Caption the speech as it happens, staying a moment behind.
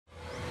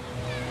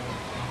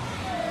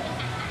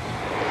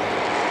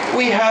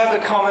We have a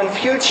common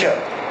future.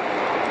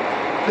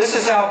 This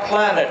is our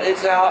planet.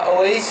 It's our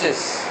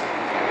oasis.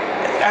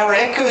 Our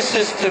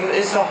ecosystem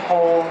is the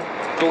whole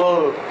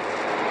globe.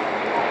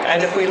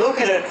 And if we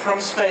look at it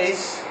from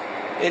space,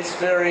 it's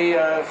very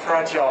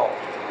fragile.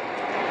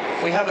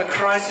 We have a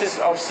crisis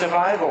of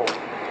survival,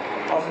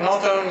 of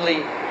not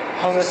only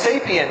Homo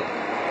sapien,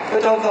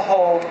 but of the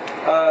whole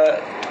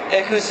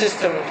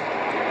ecosystem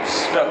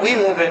that we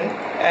live in,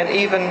 and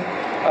even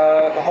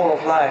the whole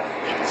of life.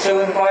 So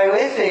in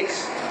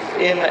bioethics,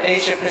 in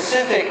Asia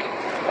Pacific,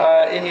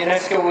 in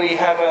UNESCO, we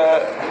have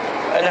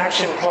an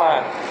action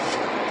plan.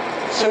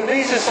 So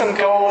these are some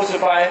goals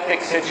of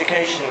bioethics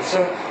education. So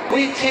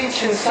we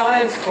teach in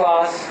science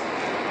class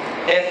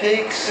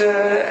ethics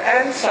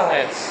and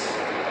science.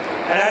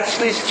 And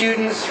actually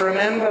students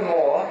remember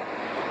more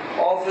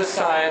of the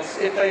science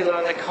if they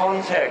learn the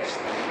context.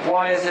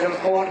 Why is it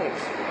important?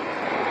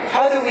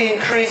 How do we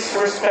increase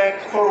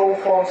respect for all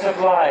forms of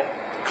life?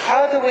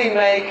 How do we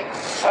make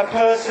a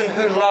person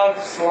who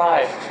loves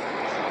life,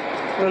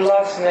 who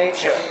loves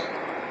nature?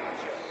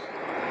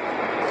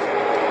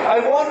 I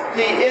want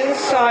the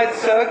inside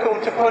circle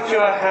to put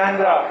your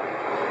hand up.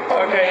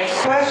 Okay,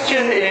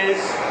 question is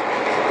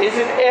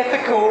it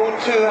ethical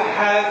to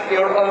have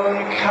your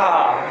own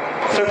car?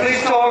 So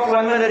please talk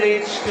 1 minute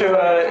each to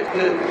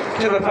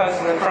the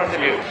person in front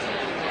of you.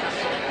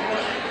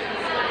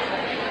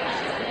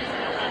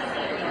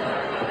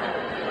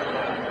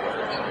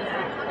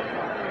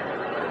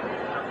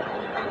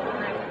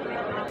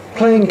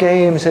 Playing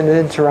games and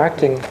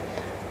interacting,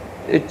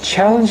 it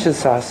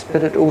challenges us,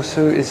 but it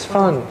also is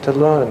fun to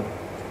learn.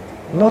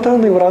 Not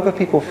only what other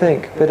people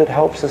think, but it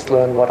helps us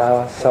learn what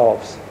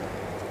ourselves.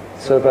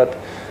 So that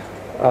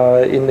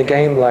in the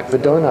game like the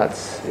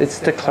donuts, it's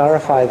to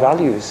clarify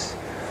values,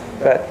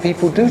 that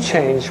people do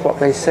change what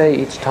they say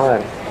each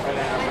time.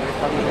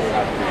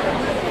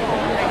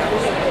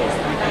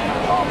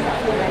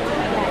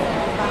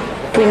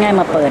 พูดง่าย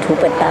มาเปิดหู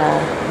เปิดตา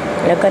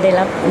แล้วก็ได้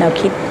รับแนว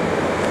คิด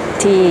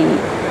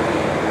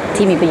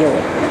ที่มีประโย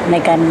ชน์ใน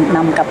การน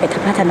ำกลับไป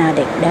พัฒนาเ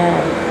ด็กได้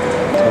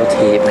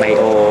ที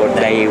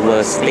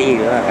Bioediversity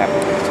ก็ครับ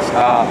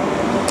ก็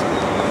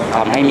ท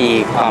ำให้มี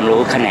ความ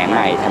รู้แขนงให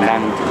ม่ทางด้า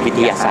นวิท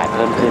ยาศาสตร์เ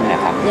พิ่มขึ้นน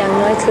ะครับอย่าง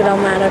น้อยคือเรา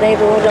ได้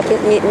รู้เราเ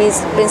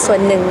ป็นส่วน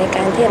หนึ่งในก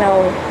ารที่เรา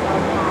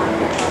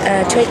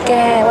ช่วยแ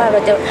ก้ว่าเรา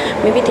จะ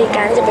มีวิธีก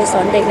ารที่จะไปส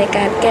อนเด็กในก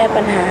ารแก้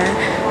ปัญหา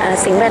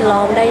สิ่งแวดล้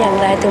อมได้อย่าง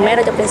ไรถึงแม้เ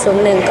ราจะเป็นส่วน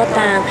หนึ่งก็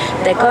ตาม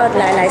แต่ก็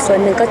หลายๆส่วน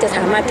หนึ่งก็จะส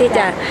ามารถที่จ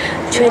ะ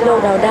ช่วยโลก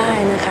เราได้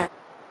นะคะ